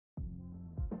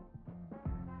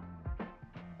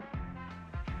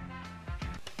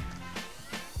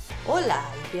Hola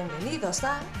y bienvenidos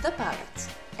a The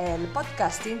PALLATT, el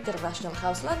podcast International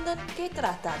House London que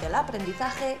trata del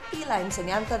aprendizaje y la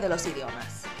enseñanza de los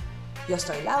idiomas. Yo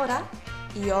soy Laura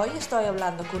y hoy estoy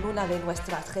hablando con una de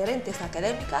nuestras gerentes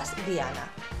académicas,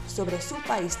 Diana, sobre su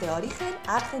país de origen,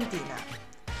 Argentina.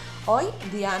 Hoy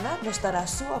Diana nos dará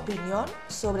su opinión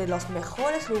sobre los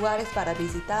mejores lugares para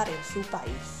visitar en su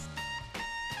país.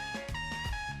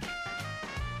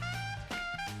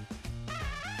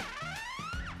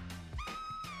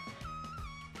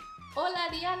 Hola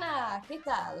Diana, ¿qué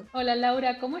tal? Hola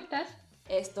Laura, ¿cómo estás?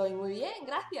 Estoy muy bien,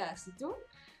 gracias. ¿Y tú?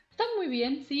 Estás muy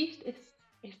bien, sí,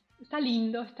 está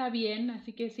lindo, está bien,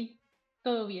 así que sí,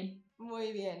 todo bien.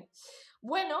 Muy bien.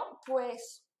 Bueno,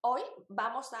 pues hoy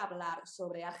vamos a hablar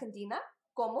sobre Argentina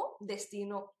como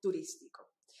destino turístico.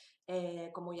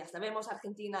 Como ya sabemos,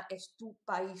 Argentina es tu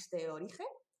país de origen,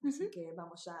 así que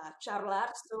vamos a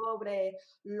charlar sobre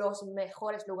los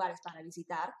mejores lugares para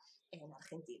visitar en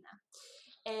Argentina.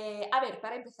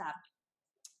 Para empezar,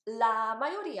 la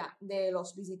mayoría de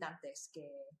los visitantes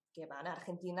que van a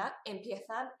Argentina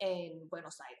empiezan en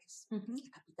Buenos Aires, Ujú, la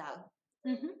capital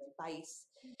ujú. del país.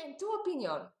 En tu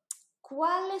opinión,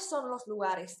 ¿cuáles son los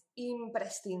lugares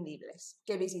imprescindibles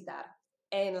que visitar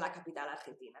en la capital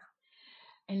argentina?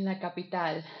 En la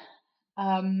capital.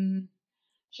 Am,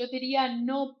 yo diría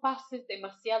no pases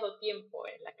demasiado tiempo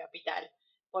en la capital,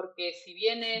 porque si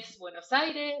vienes Buenos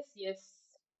Aires y es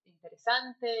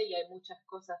interesante y hay muchas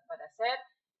cosas para hacer,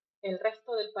 el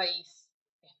resto del país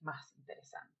es más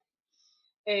interesante.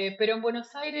 Pero en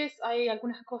Buenos Aires hay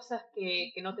algunas cosas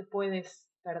que no te puedes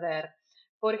perder.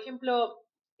 Por ejemplo,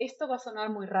 esto va a sonar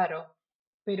muy raro,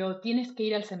 pero tienes que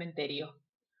ir al cementerio.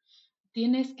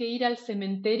 Tienes que ir al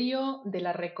cementerio de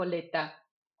la Recoleta.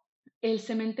 El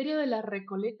cementerio de la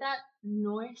Recoleta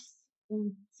no es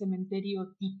un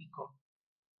cementerio típico.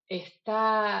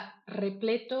 Está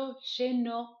repleto,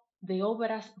 lleno de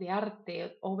obras de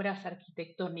arte, obras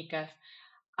arquitectónicas.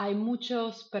 Hay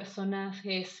muchos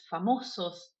personajes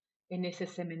famosos en ese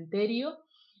cementerio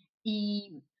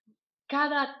y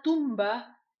cada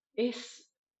tumba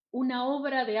es una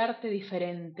obra de arte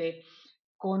diferente,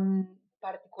 con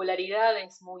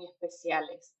particularidades muy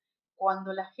especiales.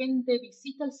 Cuando la gente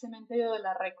visita el cementerio de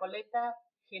la Recoleta,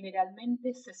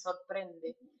 generalmente se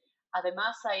sorprende.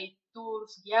 Además, hay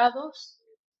tours guiados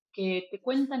que te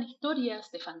cuentan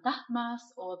historias de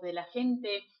fantasmas o de la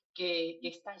gente que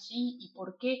está allí y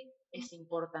por qué es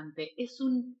importante. Es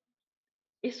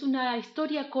una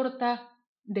historia corta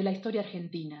de la historia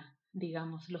argentina,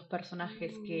 digamos, los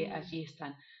personajes que Mm, allí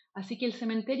están. Así que el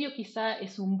cementerio quizá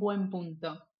es un buen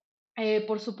punto.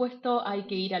 Por supuesto, hay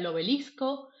que ir al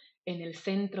obelisco en el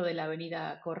centro de la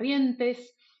avenida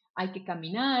Corrientes, hay que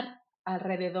caminar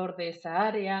alrededor de esa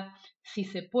área. Si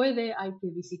se puede, hay que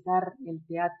visitar el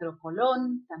Teatro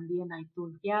Colón, también hay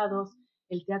tours guiados.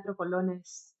 El Teatro Colón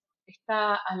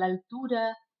está a la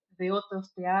altura de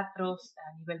otros teatros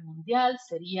a nivel mundial,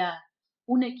 sería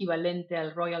un equivalente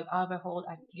al Royal Albert Hall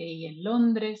aquí en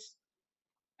Londres.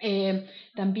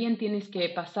 También tienes que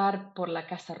pasar por la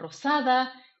Casa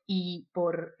Rosada y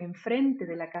por enfrente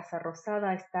de la Casa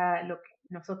Rosada está lo que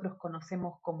nosotros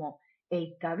conocemos como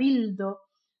el Cabildo,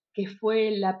 que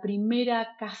fue la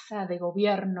primera casa de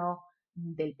gobierno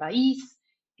del país,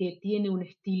 que tiene un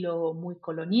estilo muy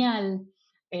colonial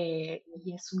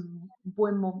y es un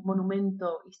buen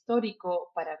monumento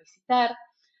histórico para visitar.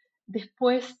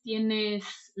 Después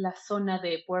tienes la zona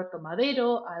de Puerto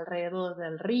Madero, alrededor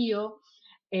del río.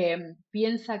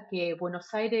 Piensa que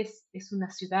Buenos Aires es una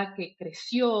ciudad que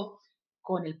creció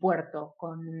con el puerto,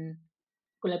 con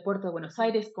el puerto de Buenos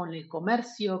Aires, con el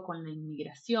comercio, con la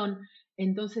inmigración.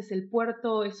 Entonces el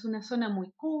puerto es una zona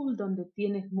muy cool donde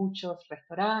tienes muchos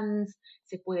restaurantes,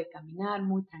 se puede caminar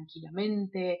muy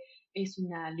tranquilamente, es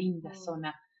una linda mm.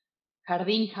 zona.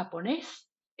 Jardín japonés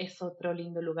es otro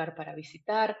lindo lugar para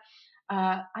visitar.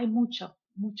 Hay mucho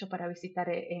para visitar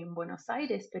en Buenos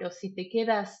Aires, pero si te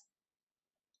quedas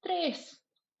 3,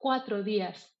 4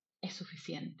 días es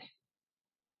suficiente.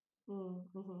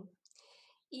 Ujú.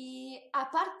 Y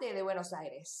aparte de Buenos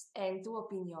Aires, en tu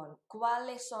opinión,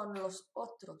 ¿cuáles son los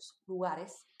otros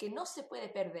lugares que no se puede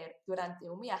perder durante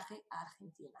un viaje a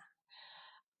Argentina?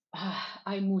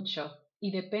 Hay mucho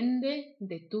y depende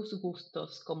de tus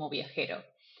gustos como viajero.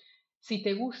 Si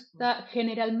te Mm. gusta,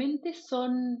 generalmente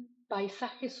son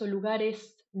paisajes o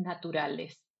lugares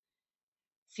naturales.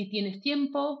 Si tienes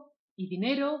tiempo y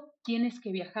dinero, tienes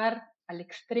que viajar al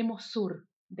extremo sur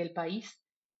del país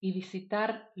y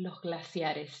visitar los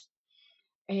glaciares.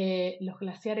 Los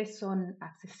glaciares son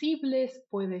accesibles,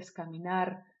 puedes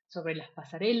caminar sobre las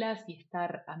pasarelas y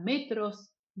estar a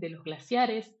metros de los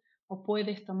glaciares o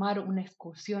puedes tomar una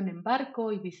excursión en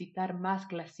barco y visitar más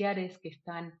glaciares que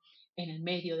están en el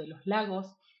medio de los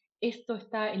lagos. Esto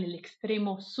está en el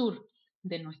extremo sur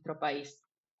de nuestro país.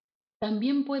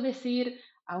 También puedes ir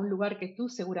a un lugar que tú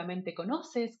seguramente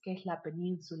conoces, que es la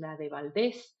península de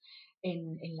Valdés,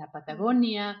 en la Mm,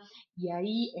 Patagonia, y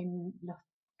ahí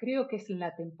creo que es en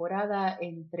la temporada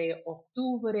entre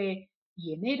octubre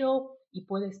y enero, y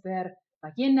puedes ver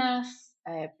ballenas,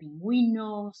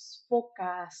 pingüinos,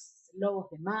 focas, lobos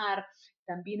de mar.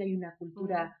 También hay una mm,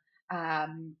 cultura,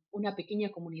 una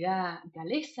pequeña comunidad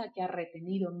galesa que ha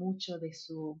retenido mucho de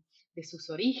sus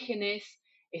orígenes.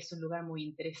 Es un lugar muy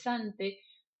interesante.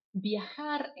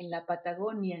 Viajar en la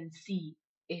Patagonia en sí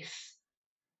es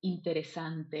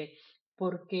interesante,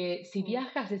 porque si mm,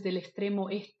 viajas desde el extremo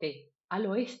este al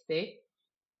oeste,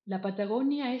 la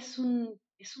Patagonia es un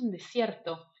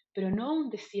desierto, pero no un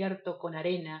desierto con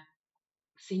arena,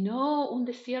 sino un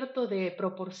desierto de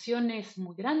proporciones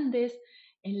muy grandes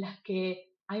en las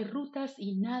que hay rutas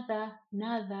y nada,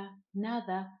 nada,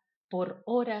 nada por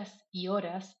horas y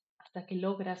horas hasta que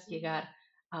logras mm, llegar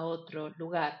a otro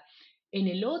lugar. En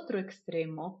el otro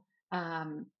extremo,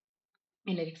 en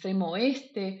el extremo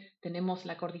oeste tenemos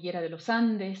la cordillera de los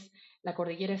Andes. La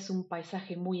cordillera es un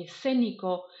paisaje muy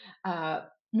escénico,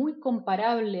 muy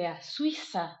comparable a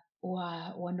Suiza o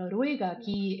a Noruega mm,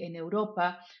 aquí en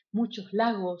Europa. Muchos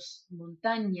lagos,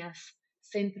 montañas,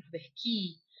 centros de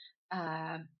esquí,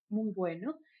 muy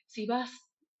bueno. Si vas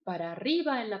para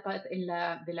arriba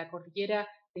de la cordillera,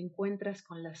 te encuentras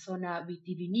con la zona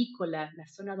vitivinícola, la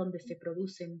zona donde se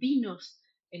producen vinos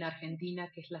en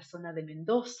Argentina, que es la zona de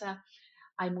Mendoza.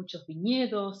 Hay muchos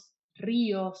viñedos,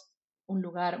 ríos, un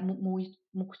lugar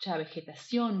mucha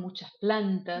vegetación, muchas mm,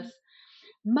 plantas.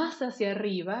 Más hacia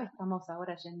arriba, estamos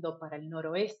ahora yendo para el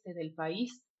noroeste del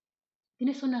país,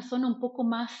 tienes una zona un poco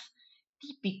más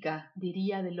típica,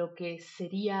 diría, de lo que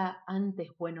sería antes,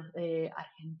 bueno,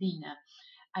 Argentina.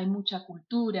 Hay mucha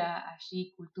cultura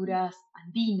allí, culturas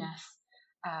andinas,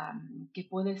 que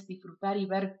puedes disfrutar y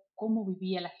ver cómo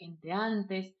vivía la gente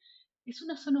antes. Es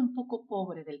una zona un poco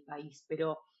pobre del país,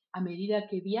 pero a medida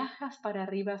que viajas para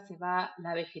arriba se va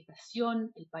la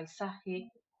vegetación, el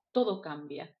paisaje, todo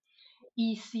cambia.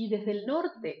 Y si desde el mm,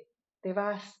 norte te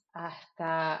vas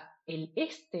hasta el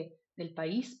este del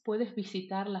país, puedes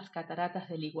visitar las cataratas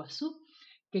del Iguazú,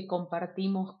 que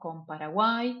compartimos con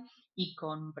Paraguay y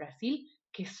con Brasil,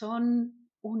 que son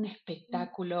un mm,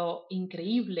 espectáculo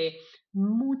increíble,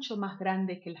 mucho más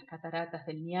grande que las cataratas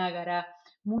del Niágara,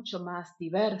 mucho más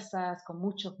diversas, con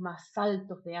muchos más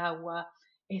saltos de agua.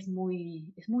 Es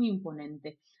muy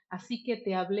imponente. Así que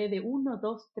te hablé de uno,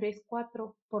 dos, tres,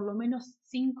 cuatro, por lo menos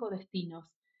 5 destinos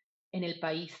en el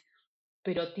país,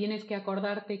 pero tienes que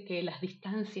acordarte que las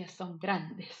distancias son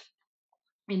grandes.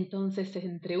 Entonces,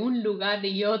 entre un lugar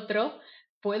y otro,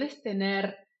 puedes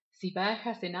tener, si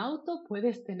viajas en auto,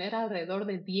 puedes tener alrededor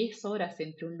de 10 horas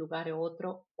entre un lugar y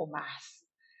otro o más.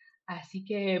 Así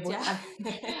que, ya. bueno,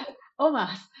 o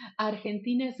más.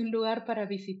 Argentina es un lugar para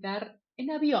visitar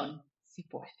en avión, si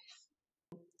puedes.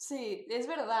 Sí, es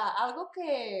verdad, algo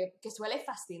que suele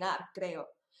fascinar, creo,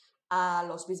 a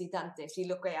los visitantes y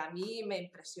lo que a mí me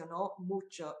impresionó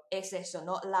mucho es eso,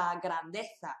 ¿no? La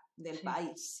grandeza del Sí.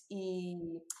 país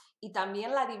y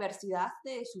también la diversidad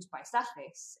de sus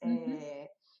paisajes, Ujú.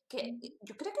 que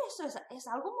yo creo que eso es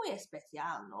algo muy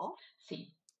especial, ¿no?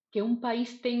 Sí, que un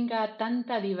país tenga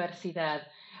tanta diversidad.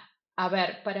 A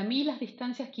ver, para mí las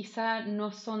distancias quizá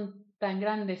no son tan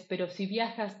grandes, pero si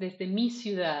viajas desde mi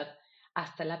ciudad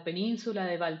hasta la península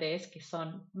de Valdés, que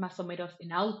son más o menos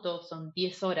en auto, son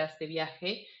 10 horas de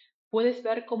viaje, puedes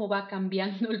ver cómo va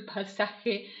cambiando el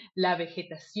paisaje, la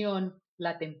vegetación,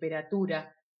 la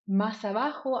temperatura. Más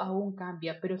abajo aún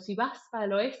cambia, pero si vas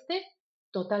al oeste,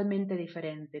 totalmente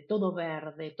diferente, todo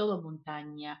verde, todo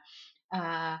montaña.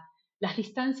 Ah, las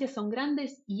distancias son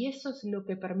grandes y eso es lo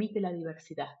que permite la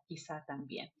diversidad, quizá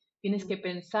también. Tienes que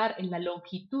pensar en la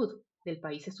longitud del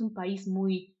país. Es un país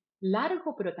muy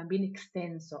largo, pero también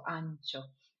extenso,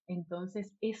 ancho.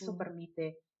 Entonces, eso Mm.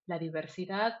 permite la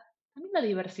diversidad, también la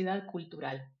diversidad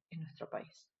cultural en nuestro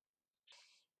país.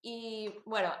 Y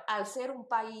bueno, al ser un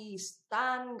país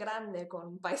tan grande,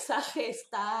 con paisajes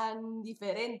tan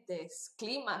diferentes,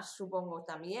 climas supongo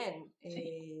también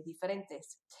Sí,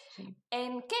 diferentes, sí.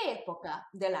 ¿en qué época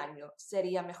del año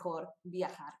sería mejor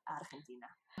viajar a Argentina?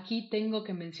 Aquí tengo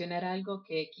que mencionar algo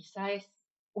que quizá es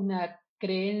una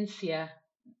creencia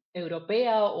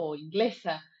europea o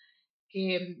inglesa,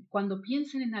 que cuando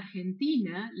piensan en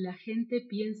Argentina, la gente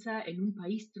piensa en un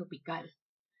país tropical,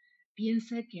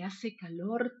 piensa que hace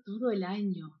calor todo el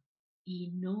año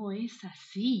y no es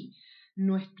así.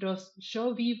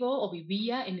 Yo vivo o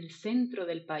vivía en el centro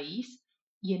del país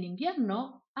y en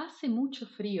invierno hace mucho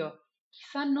frío.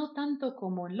 Quizá no tanto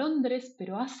como en Londres,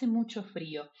 pero hace mucho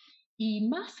frío. Y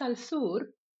más al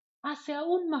sur hace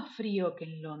aún más frío que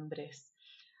en Londres.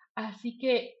 Así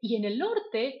que, y en el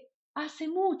norte hace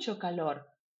mucho calor,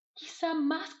 quizá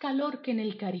más calor que en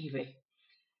el Caribe.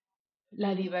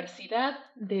 La diversidad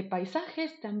de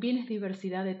paisajes también es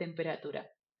diversidad de temperatura.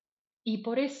 Y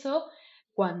por eso,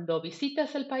 cuando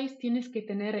visitas el país, tienes que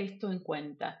tener esto en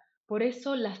cuenta. Por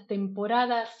eso, las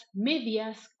temporadas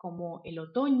medias, como el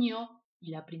otoño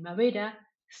y la primavera,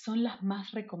 son las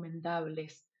más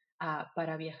recomendables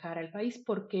para viajar al país,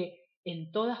 porque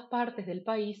en todas partes del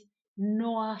país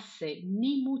no hace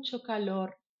ni mucho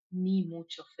calor ni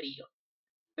mucho frío,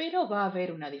 pero va a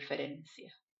haber una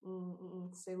diferencia.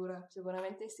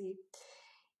 Seguramente sí.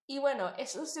 Y bueno,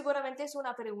 eso seguramente es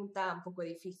una pregunta un poco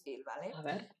difícil, ¿vale? A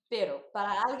ver. Pero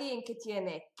para alguien que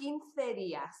tiene 15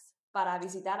 días para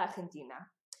visitar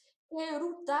Argentina, ¿qué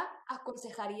ruta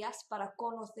aconsejarías para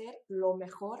conocer lo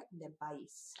mejor del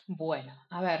país? Bueno,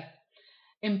 a ver,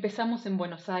 empezamos en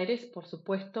Buenos Aires, por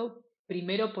supuesto,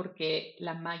 primero porque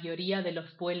la mayoría de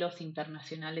los vuelos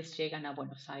internacionales llegan a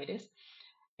Buenos Aires.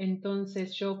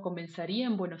 Entonces yo comenzaría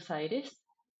en Buenos Aires,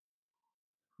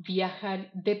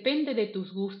 depende de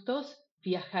tus gustos,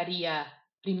 viajaría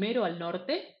primero al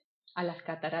norte, a las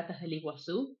cataratas del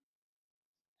Iguazú,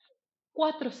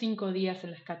 4 o 5 días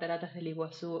en las cataratas del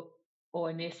Iguazú o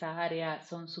en esa área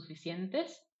son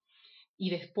suficientes.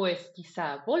 Y después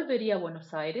quizá volvería a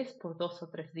Buenos Aires por 2 o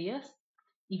 3 días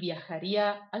y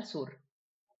viajaría al sur.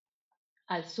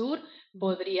 Al sur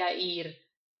podría ir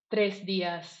 3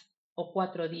 días o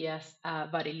 4 días a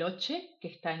Bariloche, que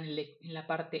está en la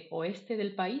parte oeste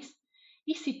del país,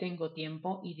 y si tengo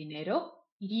tiempo y dinero,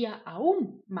 iría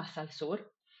aún más al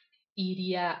sur,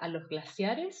 iría a los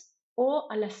glaciares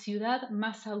o a la ciudad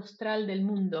más austral del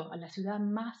mundo, a la ciudad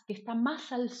que está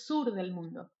más al sur del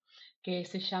mundo, que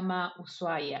se llama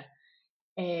Ushuaia.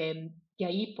 Y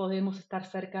ahí podemos estar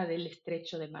cerca del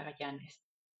estrecho de Magallanes.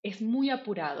 Es muy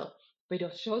apurado,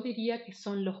 pero yo diría que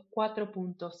son los 4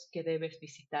 puntos que debes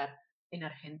visitar en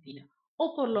Argentina,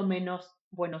 o por lo menos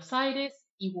Buenos Aires,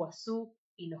 Iguazú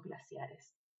y los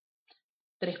glaciares.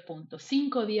 3 puntos,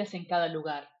 5 días en cada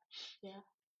lugar. Yeah.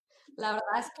 La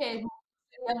verdad es que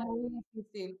sería muy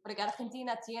difícil, porque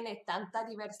Argentina tiene tanta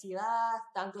diversidad,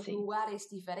 tantos Sí. lugares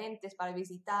diferentes para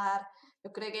visitar.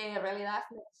 Yo creo que en realidad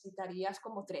necesitarías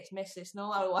como 3 meses,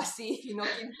 ¿no? Algo así, y no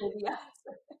 15 días.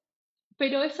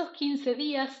 Pero esos 15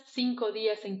 días, 5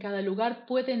 días en cada lugar,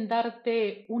 pueden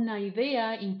darte una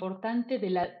idea importante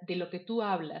de lo que tú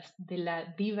hablas, de la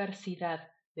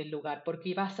diversidad del lugar,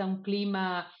 porque vas a un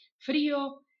clima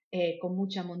frío, con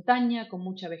mucha montaña, con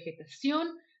mucha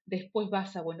vegetación, después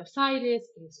vas a Buenos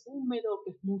Aires, que es húmedo,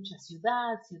 que es mucha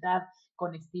ciudad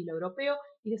con estilo europeo,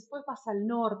 y después vas al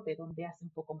norte, donde hace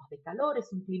un poco más de calor,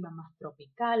 es un clima más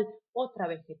tropical, otra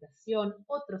vegetación,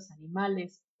 otros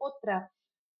animales, otra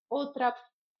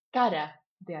cara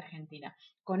de Argentina.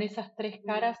 Con esas 3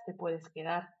 caras te puedes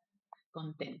quedar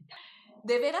contenta.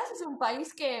 De veras es un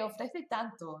país que ofrece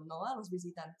tanto, ¿no? A los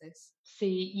visitantes.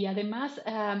 Sí, y además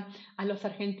a los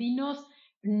argentinos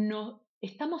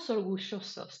estamos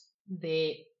orgullosos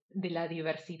de la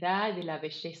diversidad y de la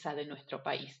belleza de nuestro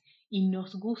país y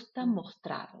nos gusta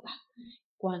mostrarla.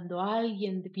 Cuando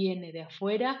alguien viene de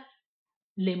afuera,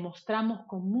 le mostramos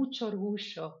con mucho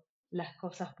orgullo las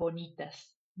cosas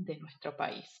bonitas de nuestro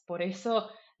país. Por eso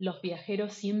los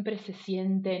viajeros siempre se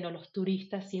sienten, o los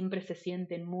turistas siempre se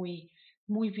sienten muy,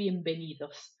 muy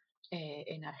bienvenidos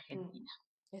en Argentina.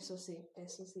 Eso sí,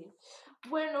 eso sí.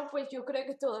 Bueno, pues yo creo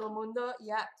que todo el mundo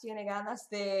ya tiene ganas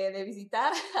de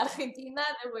visitar Argentina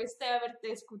después de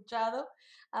haberte escuchado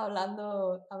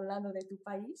hablando de tu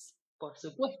país. Por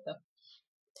supuesto.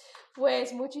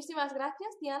 Pues muchísimas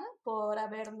gracias, Diana, por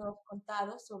habernos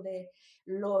contado sobre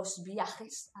los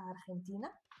viajes a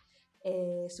Argentina.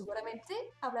 Seguramente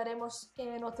hablaremos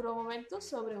en otro momento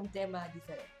sobre un tema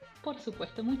diferente. Por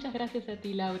supuesto. Muchas gracias a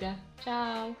ti, Laura.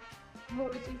 Chao.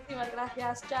 Muchísimas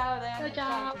gracias. Chao, Diana.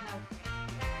 Chao, chao. Chao.